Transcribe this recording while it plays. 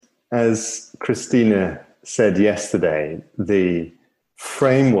As Christina said yesterday, the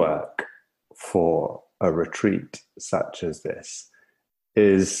framework for a retreat such as this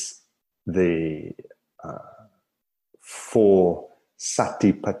is the four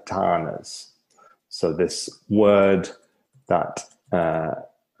satipatthanas. So this word that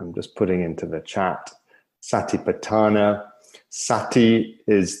I'm just putting into the chat, satipatthana. Sati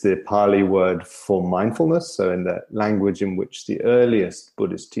is the Pali word for mindfulness. So in the language in which the earliest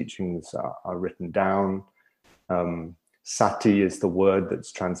Buddhist teachings are written down, sati is the word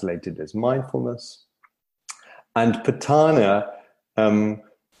that's translated as mindfulness. And patthana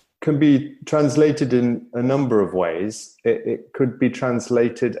can be translated in a number of ways. It could be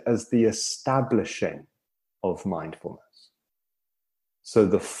translated as the establishing of mindfulness. So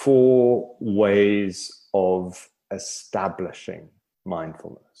the four ways of establishing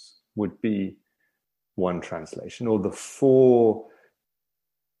mindfulness would be one translation, or the four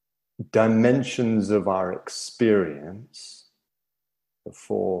dimensions of our experience, the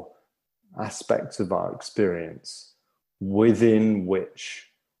four aspects of our experience within which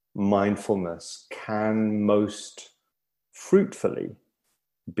mindfulness can most fruitfully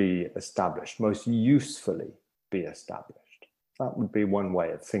be established, most usefully be established. That would be one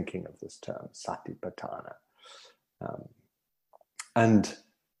way of thinking of this term, satipatthana. And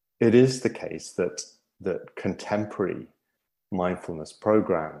it is the case that contemporary mindfulness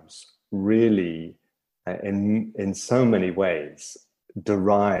programs really, in so many ways,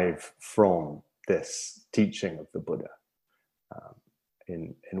 derive from this teaching of the Buddha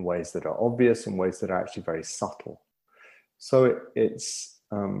in ways that are obvious, in ways that are actually very subtle. So it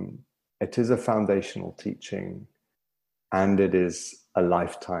is a foundational teaching, and it is a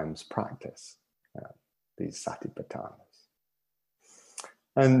lifetime's practice, these satipatthanas.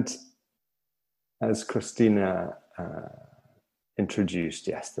 And as Christina introduced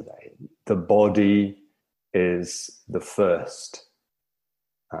yesterday, the body is the first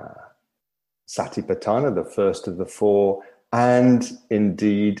satipatthana, the first of the four, and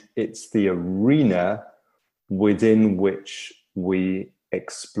indeed it's the arena within which we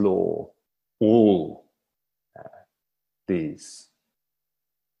explore all these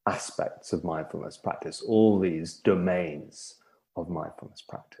aspects of mindfulness practice, all these domains of mindfulness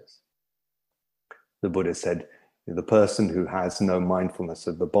practice. The Buddha said, the person who has no mindfulness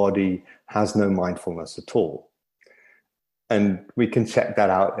of the body has no mindfulness at all. And we can check that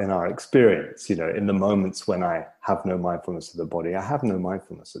out in our experience. In the moments when I have no mindfulness of the body, I have no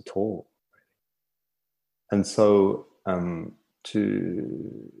mindfulness at all. And so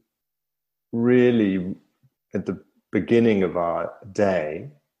to really, at the beginning of our day,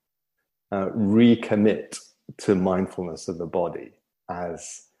 recommit to mindfulness of the body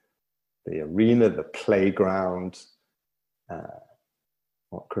as the arena, the playground,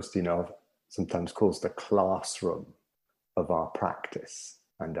 what Christina sometimes calls the classroom of our practice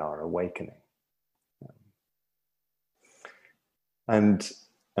and our awakening.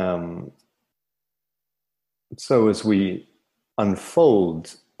 So as we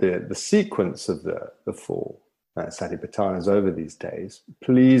unfold the sequence of the four satipatthanas over these days,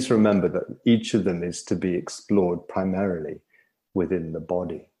 please remember that each of them is to be explored primarily within the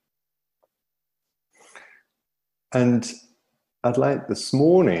body. And I'd like this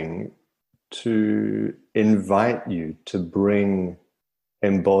morning to invite you to bring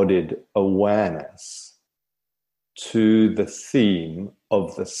embodied awareness to the theme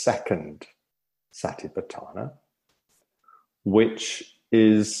of the second satipatthana, which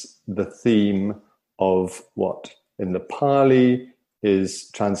is the theme of what in the Pali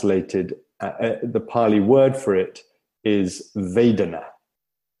is translated, the Pali word for it is Vedana.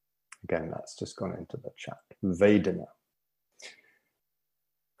 Again, that's just gone into the chat. Vedana.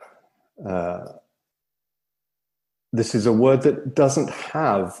 This is a word that doesn't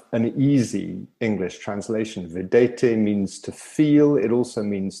have an easy English translation. Vedete means to feel. It also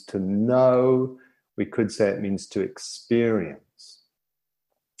means to know. We could say it means to experience.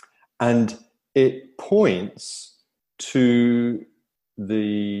 And it points to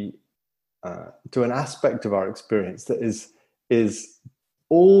an aspect of our experience that is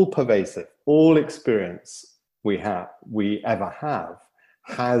all pervasive. All experience we ever have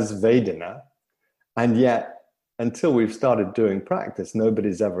has Vedana, and yet until we've started doing practice,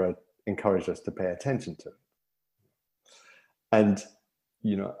 nobody's ever encouraged us to pay attention to it. And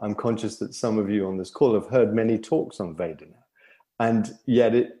I'm conscious that some of you on this call have heard many talks on Vedana, and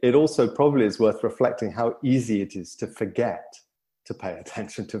yet it also probably is worth reflecting how easy it is to forget to pay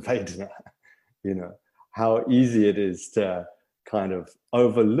attention to Vedana. How easy it is to kind of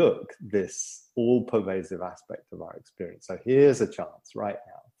overlook this all-pervasive aspect of our experience. So here's a chance right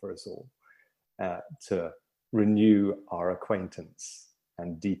now for us all to renew our acquaintance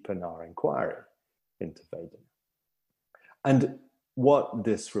and deepen our inquiry into Vedana. And what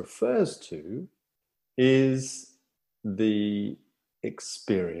this refers to is the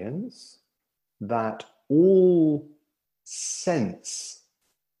experience that all sense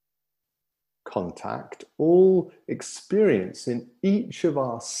contact, all experience in each of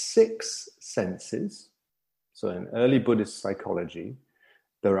our 6 senses. So in early Buddhist psychology,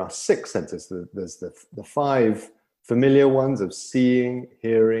 there are 6 senses. There's the 5 familiar ones of seeing,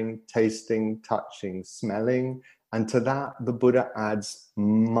 hearing, tasting, touching, smelling. And to that, the Buddha adds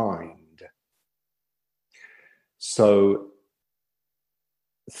mind. So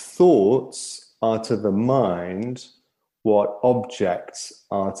thoughts are to the mind what objects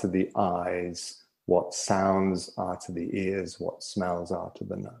are to the eyes, what sounds are to the ears, what smells are to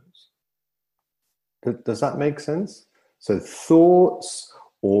the nose. Does that make sense? So thoughts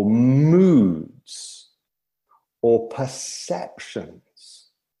or moods or perceptions,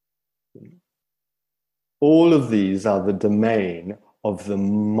 all of these are the domain of the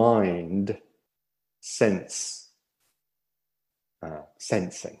mind sensing.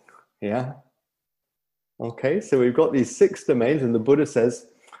 Yeah? Okay, so we've got these 6 domains, and the Buddha says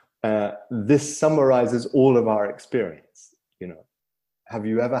this summarizes all of our experience. Have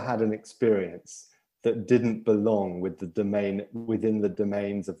you ever had an experience that didn't belong within the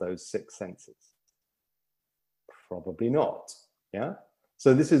domains of those 6 senses? Probably not. Yeah.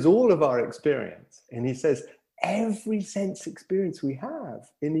 So this is all of our experience, and he says every sense experience we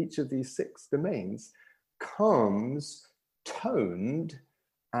have in each of these 6 domains comes toned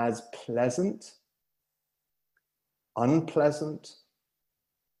as pleasant, unpleasant,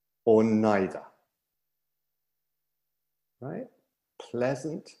 or neither. Right?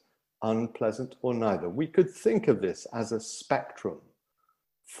 Pleasant, unpleasant, or neither. We could think of this as a spectrum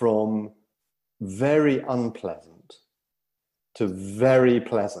from very unpleasant to very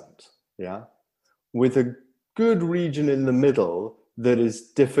pleasant, yeah, with a good region in the middle that is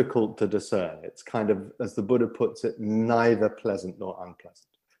difficult to discern. It's kind of, as the Buddha puts it, neither pleasant nor unpleasant,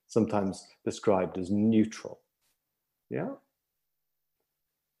 sometimes described as neutral. Yeah.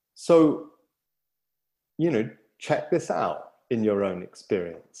 So, check this out in your own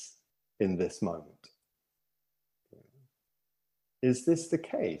experience in this moment. Is this the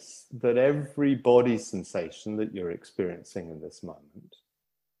case, that every body sensation that you're experiencing in this moment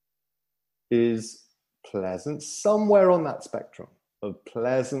is pleasant, somewhere on that spectrum of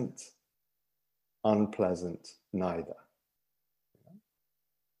pleasant, unpleasant, neither?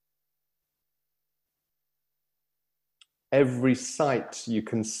 Every sight you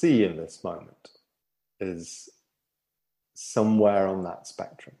can see in this moment is somewhere on that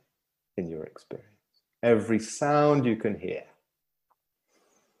spectrum in your experience. Every sound you can hear,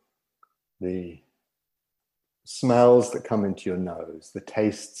 the smells that come into your nose, the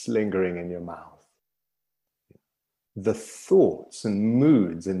tastes lingering in your mouth, the thoughts and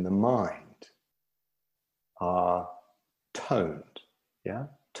moods in the mind are toned, yeah?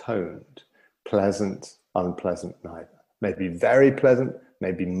 Toned, pleasant, unpleasant, neither. Maybe very pleasant,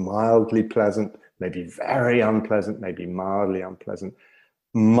 maybe mildly pleasant, maybe very unpleasant, maybe mildly unpleasant.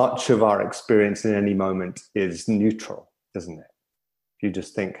 Much of our experience in any moment is neutral, isn't it? If you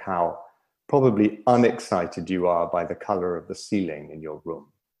just think how probably unexcited you are by the color of the ceiling in your room,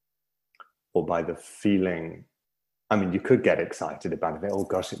 or by the feeling, you could get excited about it. Oh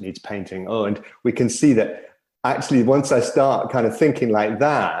gosh, it needs painting. Oh, and we can see that actually once I start kind of thinking like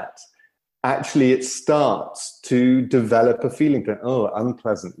that, actually it starts to develop a feeling that, oh,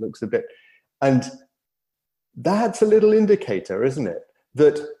 unpleasant, looks a bit. And that's a little indicator, isn't it?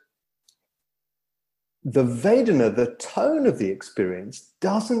 That the Vedana, the tone of the experience,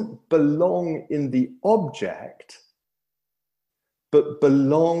 doesn't belong in the object, but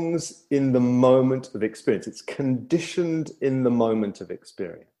belongs in the moment of experience. It's conditioned in the moment of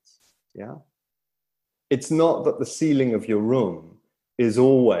experience. Yeah? It's not that the ceiling of your room is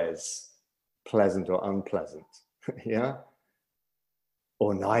always pleasant or unpleasant, yeah?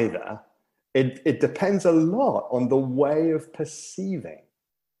 Or neither. It depends a lot on the way of perceiving,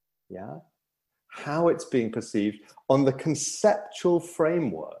 yeah? How it's being perceived, on the conceptual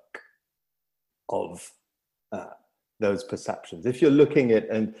framework of those perceptions. If you're looking at,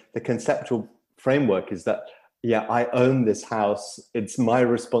 and the conceptual framework is that, yeah, I own this house, it's my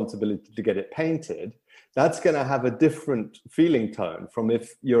responsibility to get it painted, that's going to have a different feeling tone from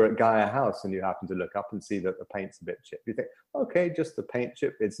if you're at Gaia House and you happen to look up and see that the paint's a bit chipped. You think, okay, just the paint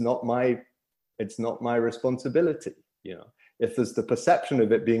chip, it's not my responsibility, If there's the perception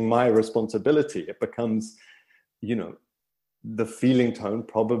of it being my responsibility, it becomes, the feeling tone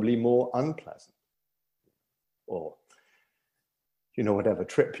probably more unpleasant. Or, you know, whatever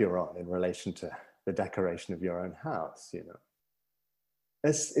trip you're on in relation to the decoration of your own house, you know.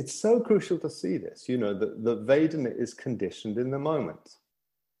 It's so crucial to see this, you know, that the Vedana is conditioned in the moment.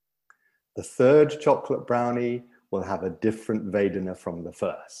 The third chocolate brownie will have a different Vedana from the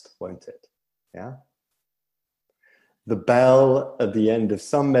first, won't it? Yeah. The bell at the end of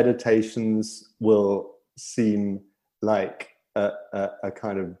some meditations will seem like a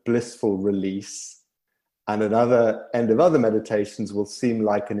kind of blissful release, and another end of other meditations will seem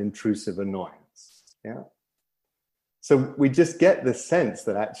like an intrusive annoyance. Yeah. So we just get the sense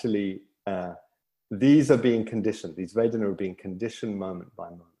that actually these are being conditioned. These Vedana are being conditioned moment by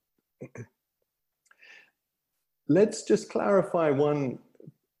moment. Let's just clarify one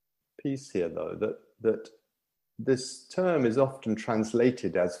piece here, though, that this term is often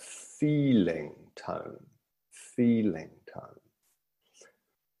translated as feeling tone, feeling tone.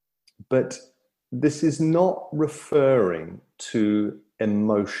 But this is not referring to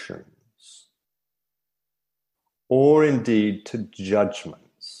emotions, or indeed to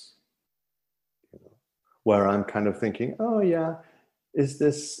judgments, you know, where I'm kind of thinking, oh yeah, is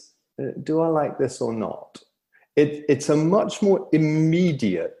this, do I like this or not? It's a much more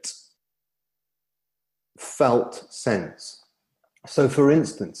immediate felt sense. So for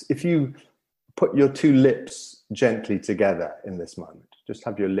instance, if you put your two lips gently together in this moment, just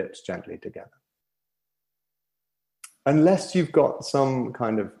have your lips gently together. Unless you've got some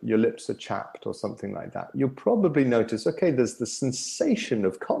kind of, your lips are chapped or something like that, you'll probably notice, okay, there's the sensation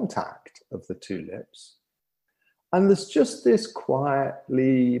of contact of the two lips. And there's just this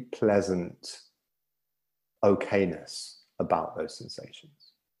quietly pleasant okayness about those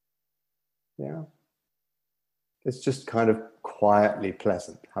sensations. Yeah. It's just kind of quietly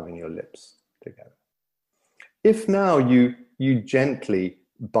pleasant having your lips together. If now you gently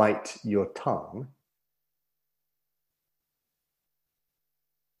bite your tongue,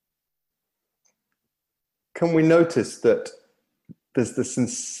 can we notice that there's the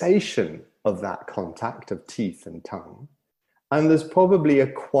sensation of that contact of teeth and tongue, and there's probably a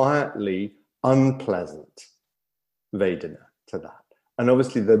quietly unpleasant Vedana to that. And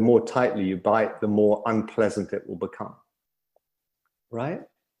obviously, the more tightly you bite, the more unpleasant it will become. Right?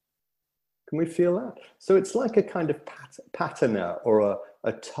 Can we feel that? So it's like a kind of patina or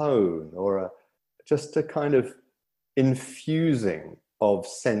a tone or just a kind of infusing of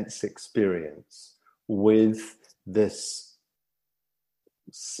sense experience with this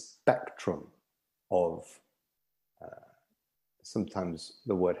spectrum of, sometimes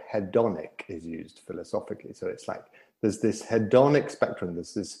the word hedonic is used philosophically. So it's like there's this hedonic spectrum,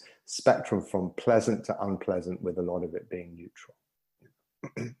 there's this spectrum from pleasant to unpleasant, with a lot of it being neutral.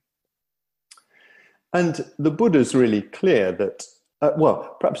 And the Buddha's really clear that,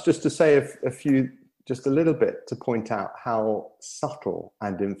 well, perhaps just to say just a little bit to point out how subtle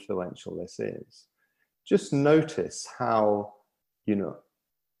and influential this is. Just notice how, you know,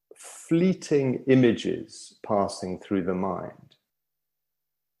 fleeting images passing through the mind.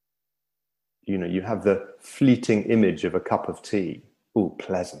 You know, you have the fleeting image of a cup of tea. Ooh,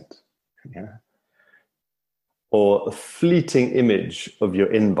 pleasant. Yeah. Or a fleeting image of your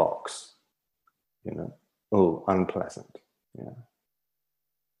inbox. You know, oh, unpleasant. Yeah.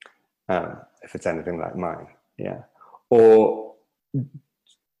 If it's anything like mine. Yeah. Or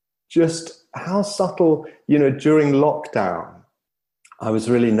just how subtle, you know, during lockdown, I was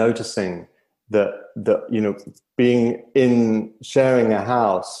really noticing that you know, sharing a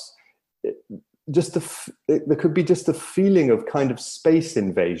house, there could be just a feeling of kind of space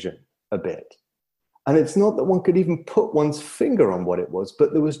invasion a bit. And it's not that one could even put one's finger on what it was,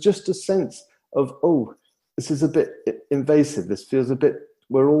 but there was just a sense of, oh, this is a bit invasive. This feels a bit,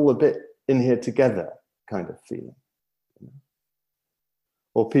 we're all a bit in here together kind of feeling.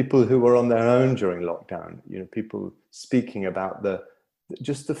 Or people who were on their own during lockdown, you know, people speaking about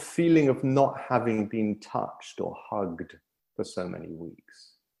just the feeling of not having been touched or hugged for so many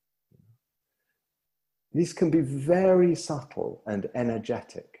weeks. These can be very subtle and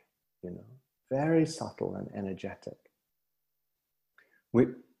energetic, you know, very subtle and energetic.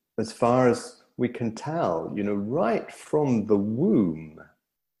 As far as we can tell, you know, right from the womb,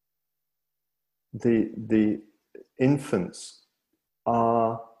 the infants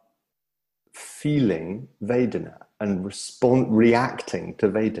are feeling Vedana and reacting to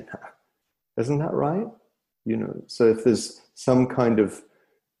Vedana. Isn't that right? You know, so if there's some kind of,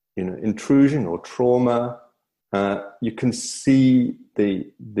 you know, intrusion or trauma, you can see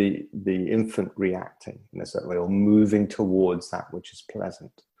the infant reacting in a certain way or moving towards that which is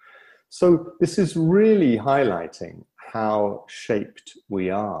pleasant. So this is really highlighting how shaped we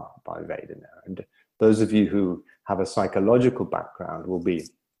are by Vedana. And those of you who have a psychological background will be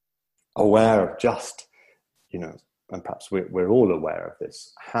aware of just, and perhaps we're all aware of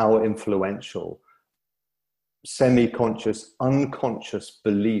this, how influential semi-conscious, unconscious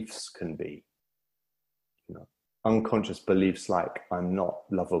beliefs can be. Unconscious beliefs like I'm not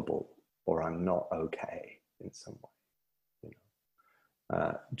lovable or I'm not okay in some way.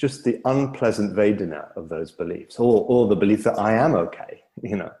 Just the unpleasant Vedana of those beliefs, or the belief that I am okay,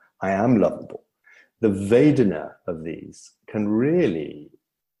 I am lovable. The Vedana of these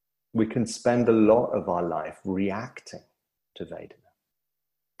we can spend a lot of our life reacting to Vedana.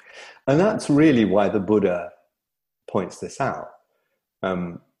 And that's really why the Buddha points this out.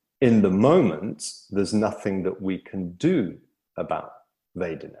 In the moment, there's nothing that we can do about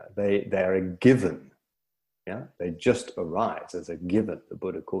Vedana. They're a given. Yeah, they just arise as a given. The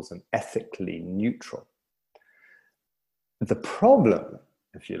Buddha calls them ethically neutral. The problem,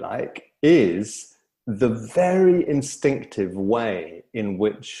 if you like, is the very instinctive way in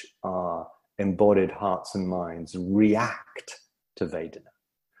which our embodied hearts and minds react to Vedana.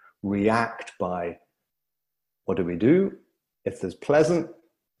 React by, what do? If there's pleasant,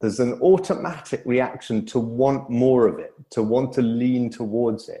 there's an automatic reaction to want more of it, to want to lean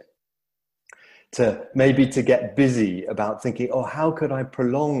towards it, to maybe to get busy about thinking, oh, how could I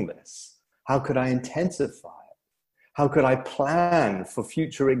prolong this? How could I intensify it? How could I plan for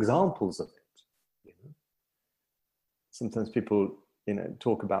future examples of it? Sometimes people,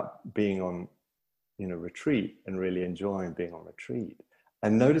 talk about being on, retreat and really enjoying being on retreat.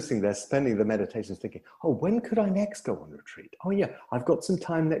 And noticing they're spending the meditations thinking, oh, when could I next go on retreat? Oh yeah, I've got some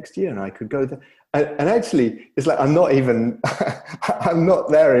time next year and I could go there. And actually, it's like, I'm not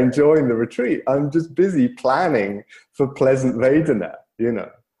there enjoying the retreat. I'm just busy planning for pleasant Vedana,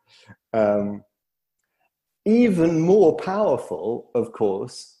 Even more powerful, of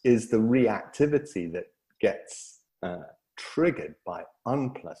course, is the reactivity that gets triggered by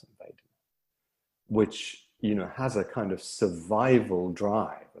unpleasant Vedana, which has a kind of survival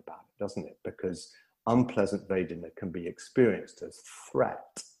drive about it, doesn't it? Because unpleasant Vedana can be experienced as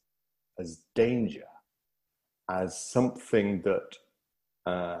threat, as danger, as something that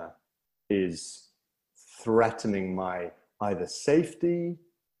is threatening my either safety,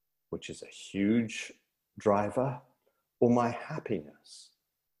 which is a huge driver, or my happiness,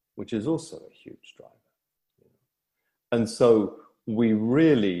 which is also a huge driver. And so we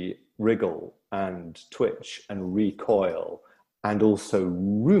really wriggle and twitch and recoil and also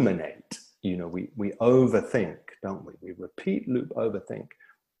ruminate. We overthink, don't we? We repeat loop overthink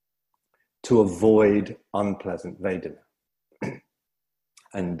to avoid unpleasant Vedana.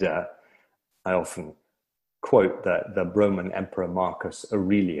 And I often quote the Roman Emperor Marcus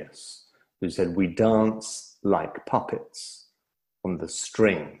Aurelius, who said, we dance like puppets on the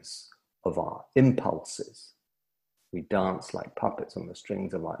strings of our impulses. We dance like puppets on the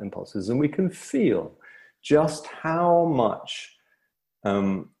strings of our impulses, and we can feel just how much,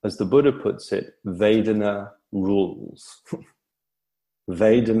 as the Buddha puts it, Vedana rules.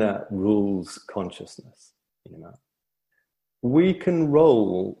 Vedana rules consciousness. We can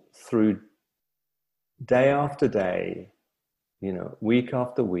roll through day after day, week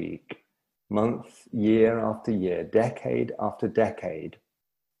after week, month, year after year, decade after decade,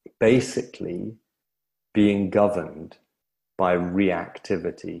 basically being governed by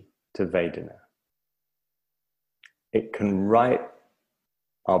reactivity to Vedana. It can write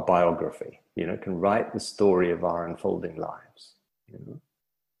our biography, can write the story of our unfolding lives.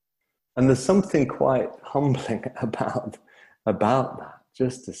 And there's something quite humbling about that,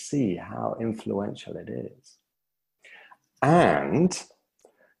 just to see how influential it is. And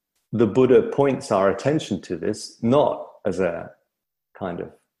the Buddha points our attention to this, not as a kind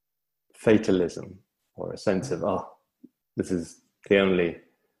of fatalism, or a sense of, oh, this is the only,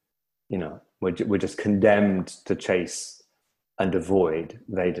 we're just condemned to chase and avoid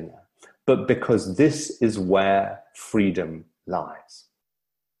Vedana. But because this is where freedom lies.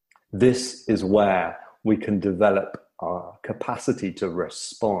 This is where we can develop our capacity to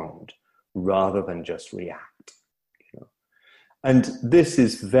respond rather than just react. And this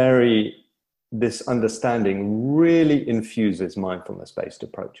understanding really infuses mindfulness-based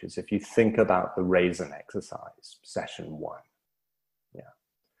approaches. If you think about the raisin exercise, session 1,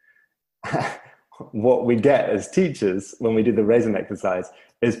 what we get as teachers when we do the raisin exercise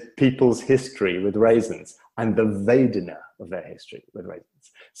is people's history with raisins and the Vedana of their history with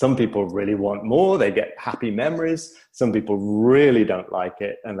raisins. Some people really want more, they get happy memories. Some people really don't like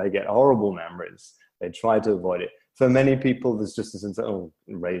it and they get horrible memories. They try to avoid it. For many people, there's just a sense of, oh,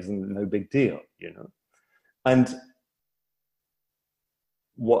 raisin, no big deal, And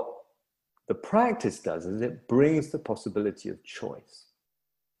what the practice does is it brings the possibility of choice,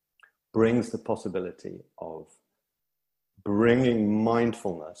 brings the possibility of bringing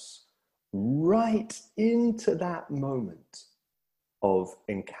mindfulness right into that moment of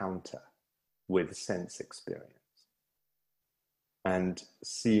encounter with sense experience, and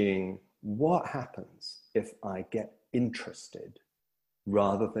seeing what happens if I get interested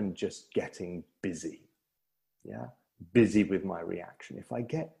rather than just getting busy. Yeah, busy with my reaction. If I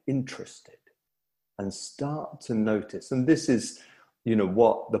get interested and start to notice, and this is, you know,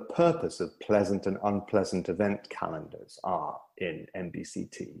 what the purpose of pleasant and unpleasant event calendars are in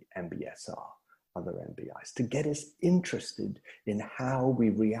MBCT, MBSR, other MBIs, to get us interested in how we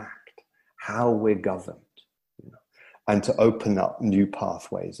react, how we're governed, you know, and to open up new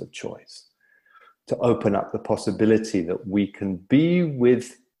pathways of choice, to open up the possibility that we can be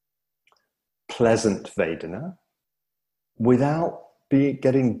with pleasant Vedana without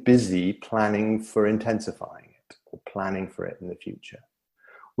getting busy planning for intensifying it or planning for it in the future.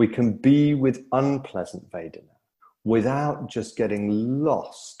 We can be with unpleasant Vedana without just getting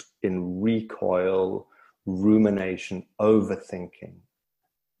lost in recoil, rumination, overthinking,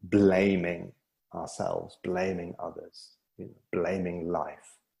 blaming ourselves, blaming others, you know, blaming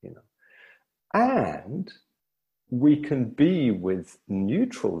life, you know. And we can be with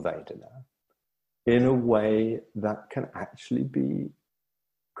neutral Vedana in a way that can actually be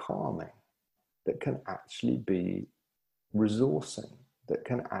calming, that can actually be resourcing, that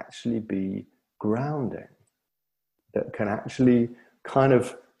can actually be grounding, that can actually kind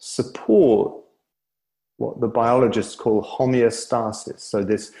of support what the biologists call homeostasis. So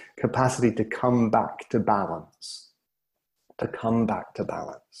this capacity to come back to balance, to come back to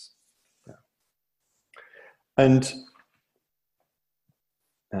balance. Yeah. And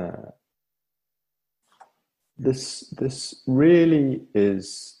this really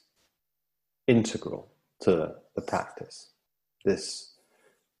is integral to the practice.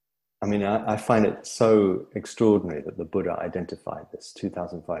 I find it so extraordinary that the Buddha identified this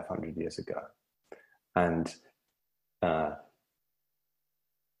 2,500 years ago. And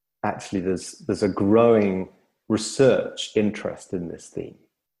actually there's a growing research interest in this theme.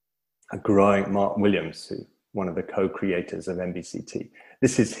 A growing, Mark Williams, one of the co-creators of MBCT,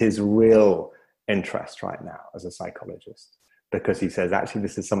 this is his real interest right now as a psychologist, because he says, actually,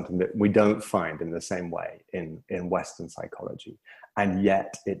 this is something that we don't find in the same way in Western psychology. And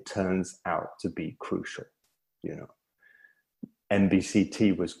yet it turns out to be crucial. You know,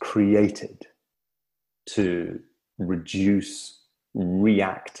 MBCT was created to reduce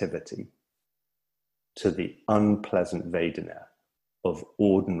reactivity to the unpleasant Vedana of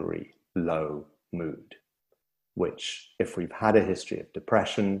ordinary low mood, which, if we've had a history of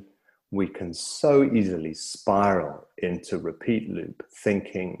depression, we can so easily spiral into repeat loop,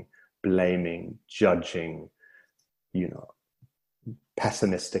 thinking, blaming, judging, you know,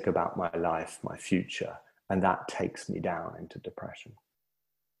 pessimistic about my life, my future, and that takes me down into depression.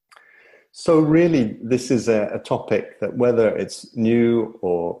 So really, this is a topic that, whether it's new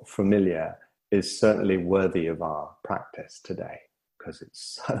or familiar, is certainly worthy of our practice today, because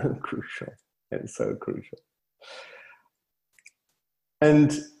it's so crucial. It's so crucial.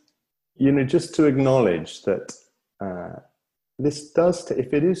 And, you know, just to acknowledge that this does,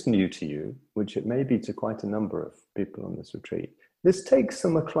 if it is new to you, which it may be to quite a number of people on this retreat, this takes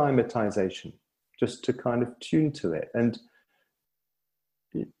some acclimatization just to kind of tune to it, and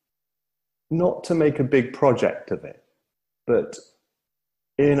not to make a big project of it, but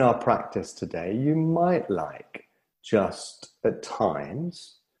in our practice today, you might like just at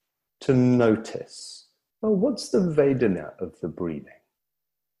times to notice, oh, what's the Vedana of the breathing?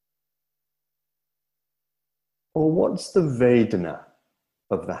 Or what's the Vedana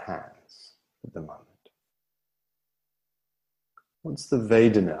of the hands at the moment? What's the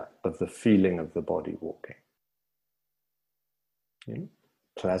Vedana of the feeling of the body walking? You know,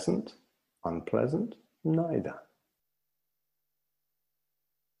 pleasant, unpleasant, neither.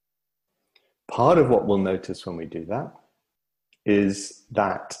 Part of what we'll notice when we do that is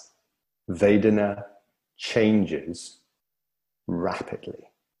that Vedana changes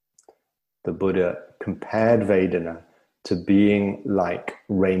rapidly. The Buddha compared Vedana to being like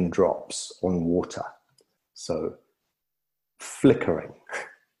raindrops on water. So flickering,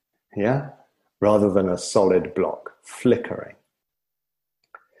 yeah? Rather than a solid block, flickering.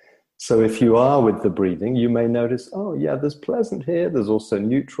 So if you are with the breathing, you may notice, oh yeah, there's pleasant here, there's also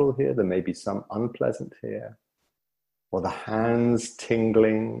neutral here, there may be some unpleasant here. Or the hands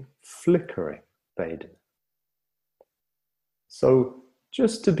tingling, flickering Vedana. So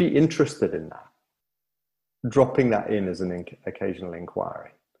just to be interested in that. dropping that in as an occasional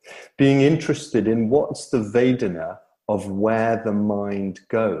inquiry. Being interested in what's the Vedana of where the mind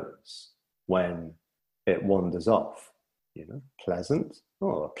goes when it wanders off. You know, pleasant,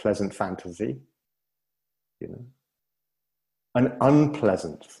 a pleasant fantasy, you know, an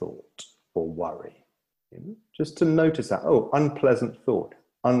unpleasant thought or worry, you know, just to notice that, unpleasant thought,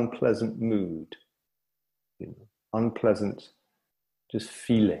 unpleasant mood, you know, unpleasant just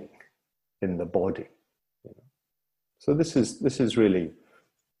feeling in the body, you know. So this is really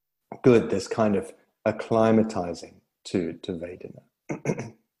good, this kind of acclimatizing to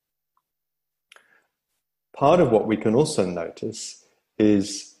Vedana. Part of what we can also notice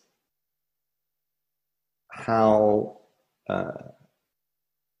is how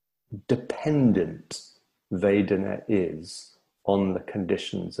dependent Vedana is on the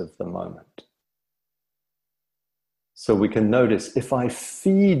conditions of the moment. So we can notice if I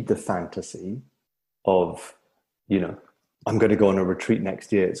feed the fantasy of, you know, I'm going to go on a retreat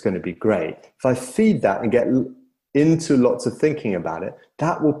next year, it's going to be great. If I feed that and get into lots of thinking about it,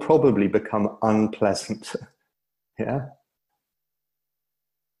 that will probably become unpleasant. Yeah.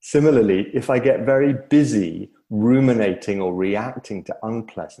 Similarly, if I get very busy ruminating or reacting to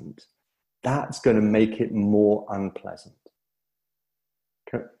unpleasant, that's going to make it more unpleasant.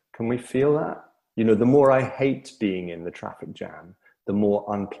 Can we feel that? You know, the more I hate being in the traffic jam, the more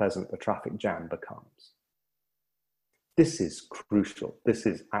unpleasant the traffic jam becomes. This is crucial. This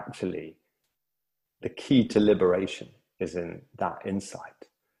is actually the key to liberation, is in that insight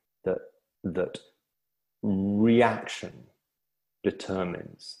that reaction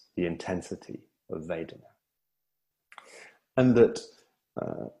determines the intensity of Vedana. And that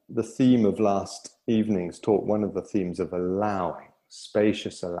the theme of last evening's talk, one of the themes of allowing,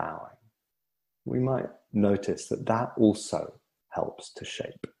 spacious allowing, we might notice that also helps to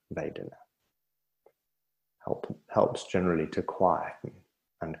shape Vedana, helps generally to quieten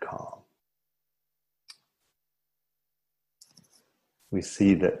and calm. We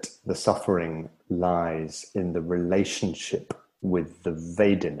see that the suffering lies in the relationship with the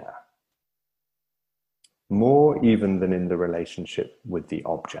Vedana, more even than in the relationship with the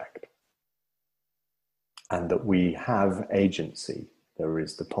object. And that we have agency. There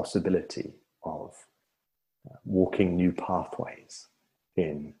is the possibility of walking new pathways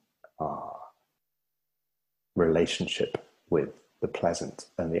in our relationship with the pleasant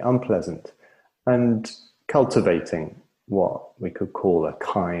and the unpleasant, and cultivating what we could call a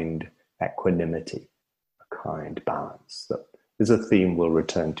kind equanimity, a kind balance. That is a theme we'll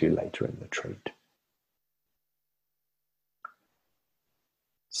return to later in the retreat.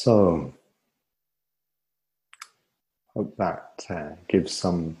 So, hope that gives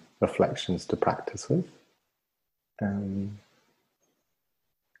some reflections to practice with.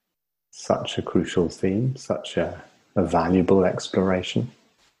 Such a crucial theme, such a valuable exploration.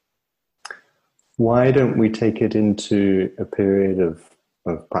 Why don't we take it into a period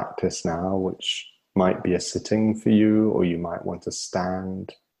of practice now, which might be a sitting for you, or you might want to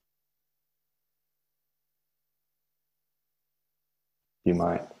stand. You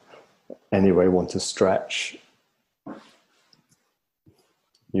might anyway want to stretch.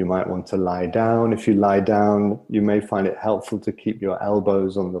 You might want to lie down. If you lie down, you may find it helpful to keep your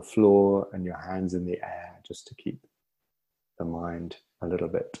elbows on the floor and your hands in the air, just to keep the mind a little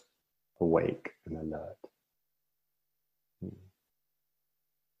bit awake and alert.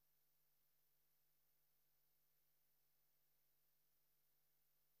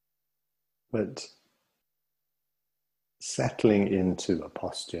 But settling into a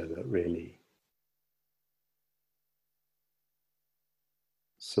posture that really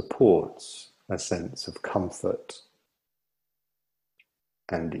supports a sense of comfort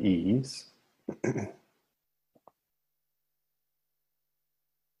and ease.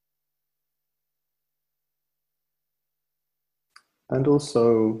 And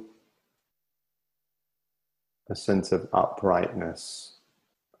also a sense of uprightness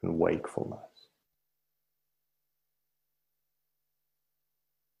and wakefulness.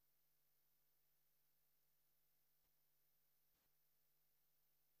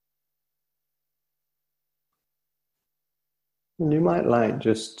 And you might like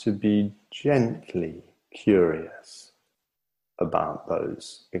just to be gently curious about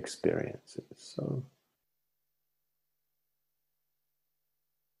those experiences. So,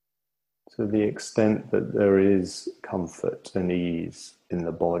 to the extent that there is comfort and ease in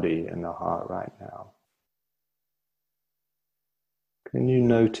the body and the heart right now, can you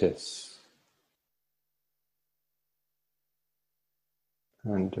notice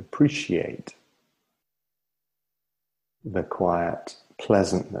and appreciate the quiet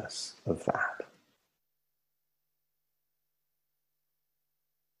pleasantness of that?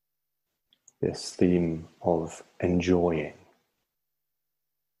 this theme of enjoying.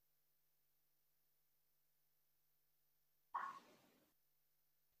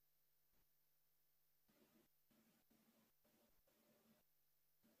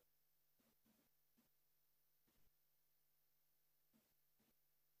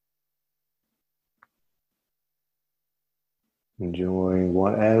 Enjoying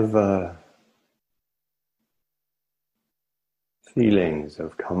whatever feelings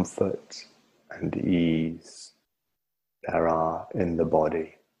of comfort and ease there are in the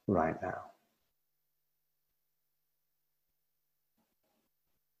body right now.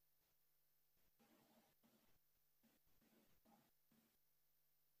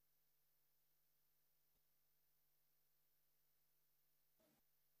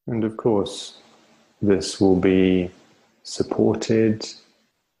 And of course, this will be supported,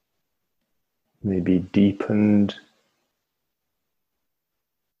 maybe deepened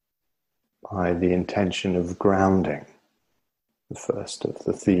by the intention of grounding, the first of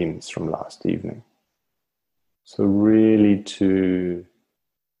the themes from last evening. So really to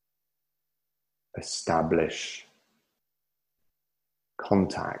establish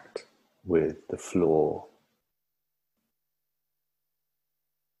contact with the floor,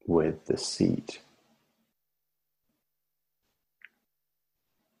 with the seat,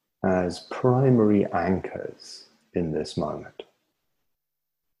 as primary anchors in this moment.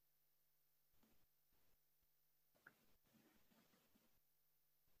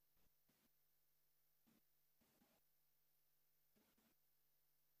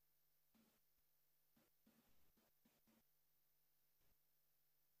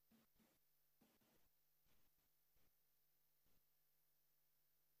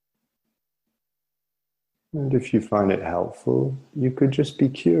 And if you find it helpful, you could just be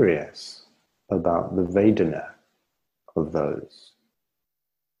curious about the Vedana of those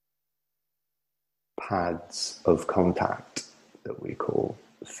pads of contact that we call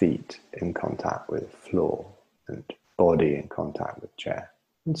feet in contact with floor and body in contact with chair.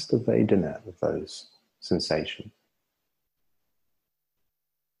 It's the Vedana of those sensations.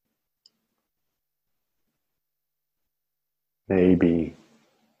 Maybe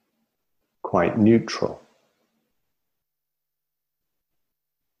quite neutral.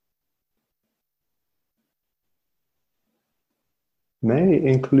 May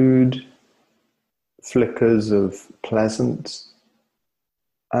include flickers of pleasant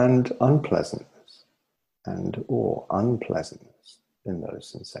and unpleasantness, and or unpleasantness in those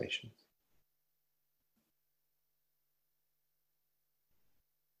sensations.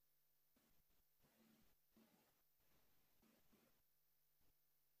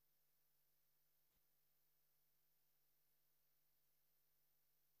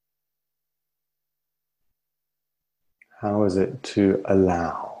 How is it to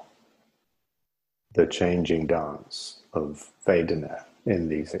allow the changing dance of Vedana in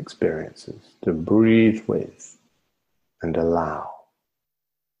these experiences? To breathe with and allow.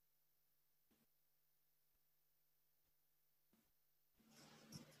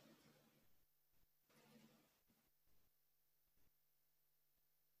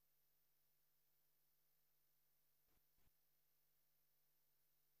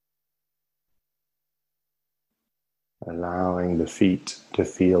 Allowing the feet to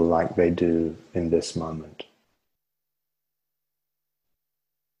feel like they do in this moment.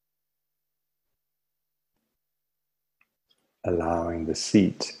 Allowing the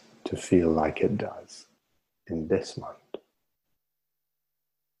seat to feel like it does in this moment.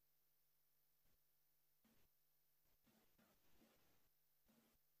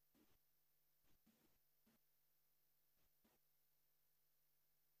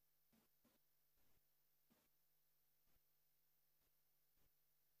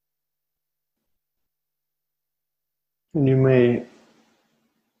 And you may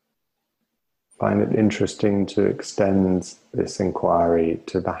find it interesting to extend this inquiry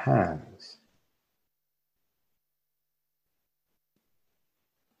to the hands.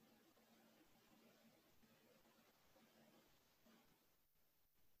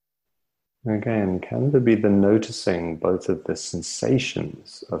 Again, can there be the noticing both of the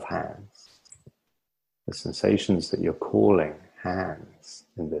sensations of hands, the sensations that you're calling hands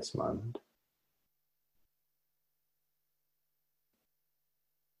in this moment,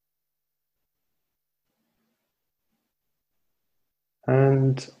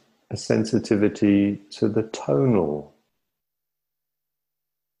 and a sensitivity to the tonal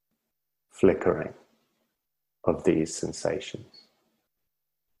flickering of these sensations.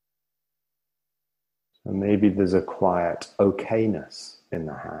 And maybe there's a quiet okayness in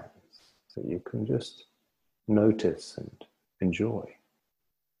the hands that you can just notice and enjoy.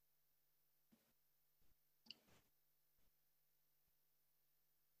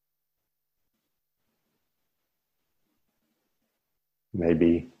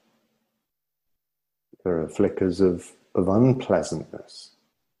 Maybe there are flickers of unpleasantness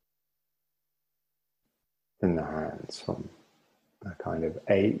in the hands from a kind of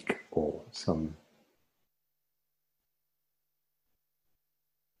ache or some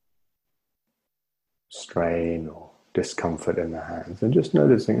strain or discomfort in the hands, and just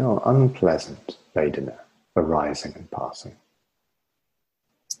noticing, oh, unpleasant Vedana arising and passing.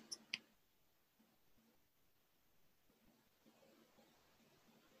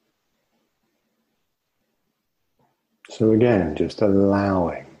 So again, just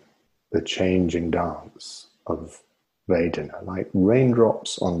allowing the changing dance of Vedana, like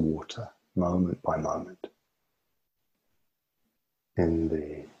raindrops on water, moment by moment, in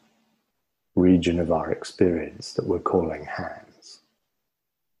the region of our experience that we're calling hands.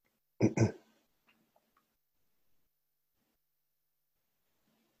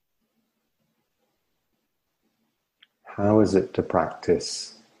 How is it to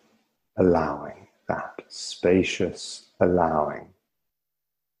practice allowing that spacious allowing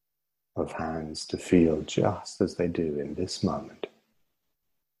of hands to feel just as they do in this moment?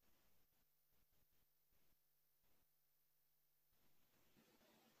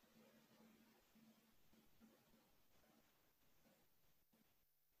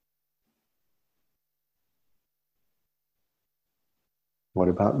 What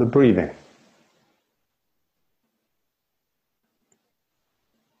about the breathing?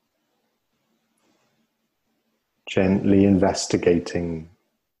 Gently investigating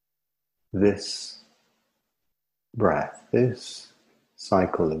this breath, this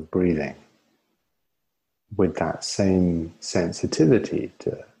cycle of breathing, with that same sensitivity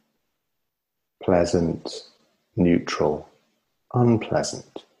to pleasant, neutral,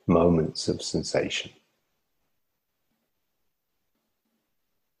 unpleasant moments of sensation.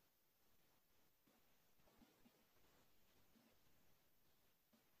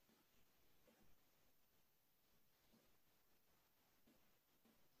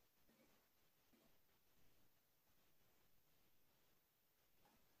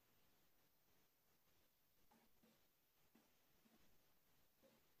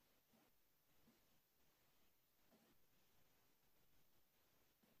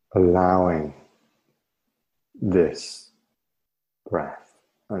 Allowing this breath,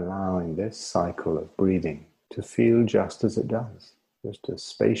 allowing this cycle of breathing to feel just as it does, just a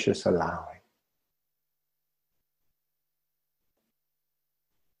spacious allowing.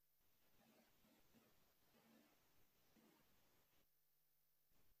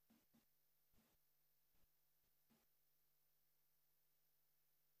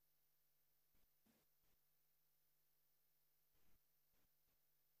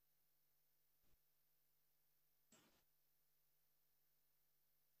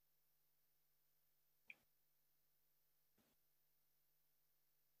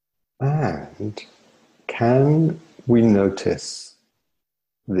 And can we notice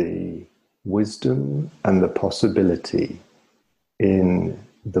the wisdom and the possibility in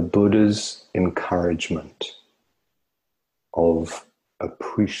the Buddha's encouragement of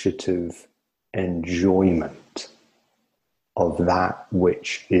appreciative enjoyment of that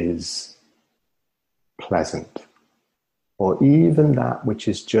which is pleasant, or even that which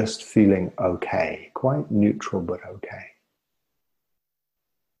is just feeling okay, quite neutral but okay?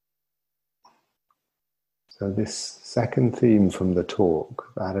 So this second theme from the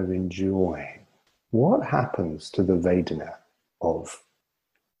talk, that of enjoying, what happens to the Vedana of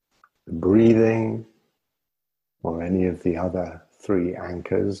breathing or any of the other three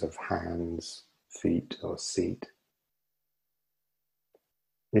anchors of hands, feet, or seat,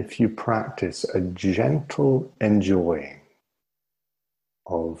 if you practice a gentle enjoying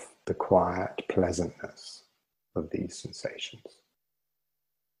of the quiet pleasantness of these sensations,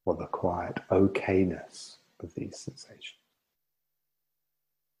 or the quiet okayness of these sensations?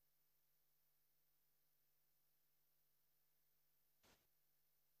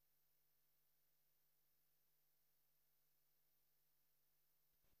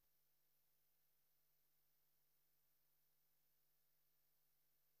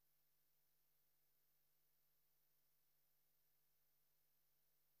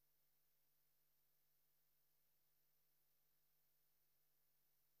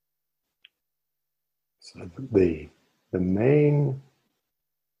 So the main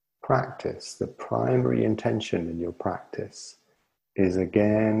practice, the primary intention in your practice, is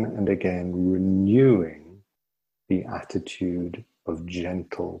again and again renewing the attitude of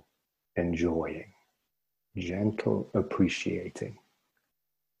gentle enjoying, gentle appreciating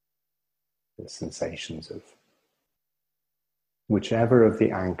the sensations of whichever of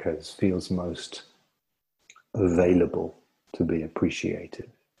the anchors feels most available to be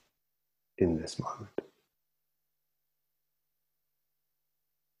appreciated in this moment.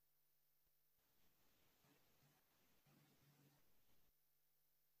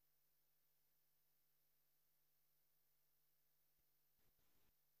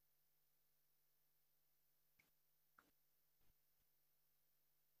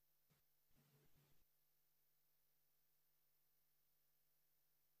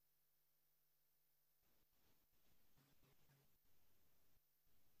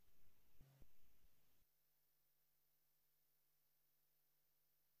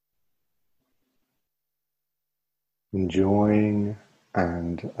 Enjoying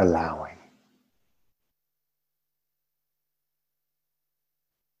and allowing.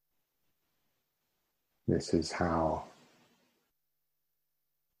 This is how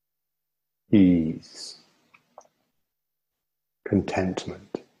ease,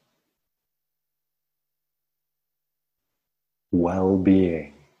 contentment,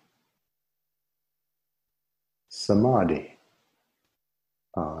 well-being, samadhi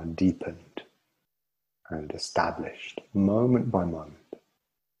are deepened and established moment by moment.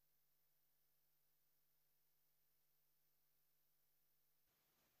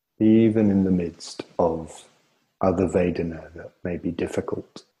 Even in the midst of other Vedana that may be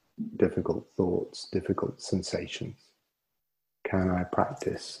difficult thoughts, difficult sensations, can I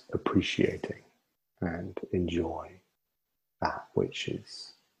practice appreciating and enjoy that which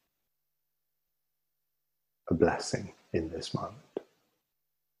is a blessing in this moment?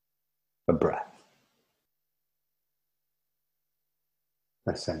 A breath,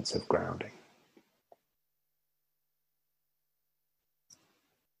 a sense of grounding.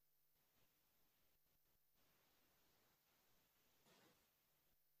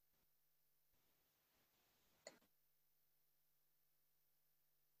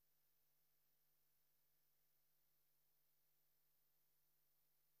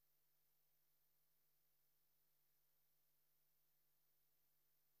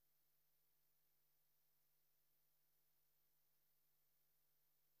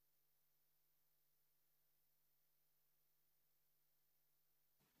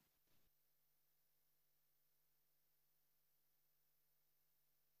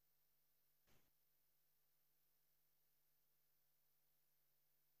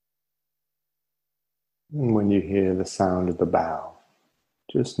 And when you hear the sound of the bell,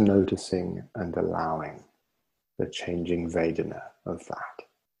 just noticing and allowing the changing Vedana of that.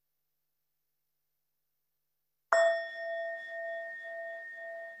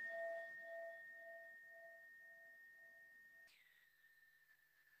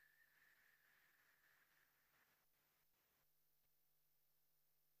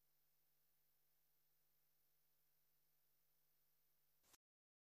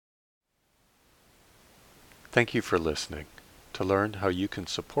 Thank you for listening. To learn how you can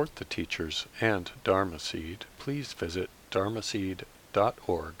support the teachers and Dharma Seed, please visit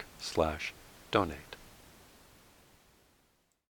dharmaseed.org/donate.